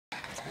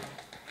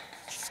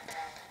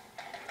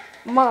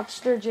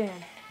Monster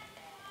Jam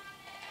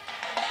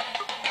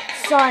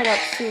Sign Up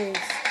Series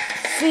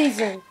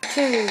Season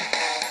 2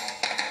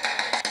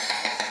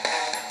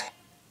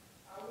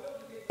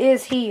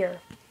 is here.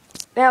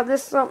 Now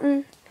this is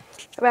something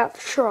about the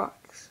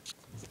trucks.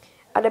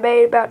 I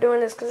debated about doing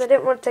this because I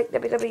didn't want to take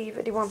WWE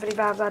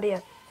 5155's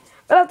idea.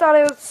 But I thought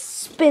it would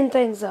spin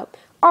things up.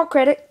 All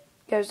credit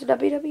goes to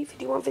WWE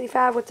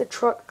 5155 with the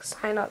truck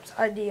sign-ups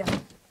idea.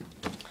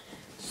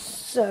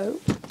 So,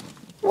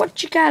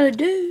 what you gotta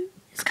do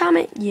is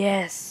comment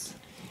yes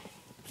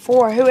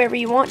for whoever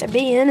you want to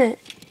be in it.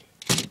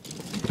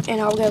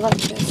 And I'll go like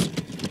this.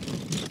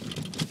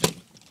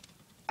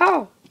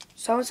 Oh,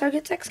 so-and-so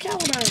gets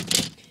Excalibur.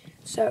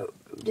 So,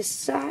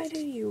 decide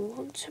who you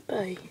want to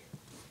be.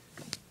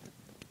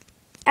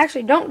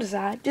 Actually, don't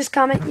decide. Just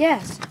comment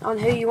yes on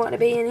who you want to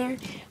be in here.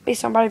 Be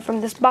somebody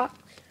from this box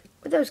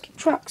with those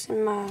trucks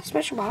in my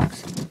special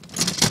box.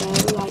 So,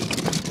 like,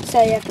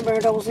 say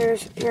Afterburner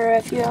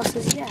 00 FUL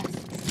says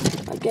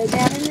yes. I'll go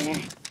down in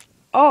there.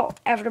 Oh,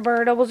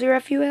 Afterburner 00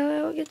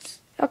 FUL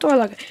gets outdoor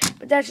logo.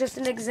 But that's just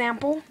an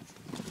example.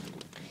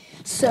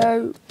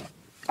 So,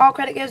 all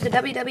credit goes to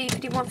WWE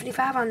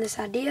 5155 on this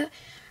idea.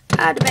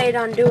 I debated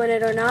on doing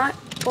it or not.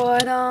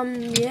 But,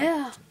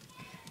 yeah.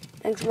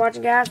 Thanks for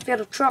watching, guys.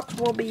 Field of Trucks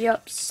will be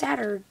up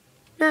Saturday.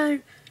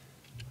 No,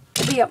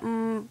 it'll be up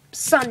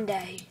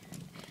Sunday.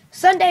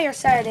 Sunday or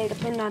Saturday,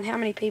 depending on how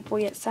many people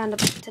get signed up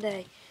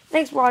today.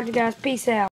 Thanks for watching, guys. Peace out.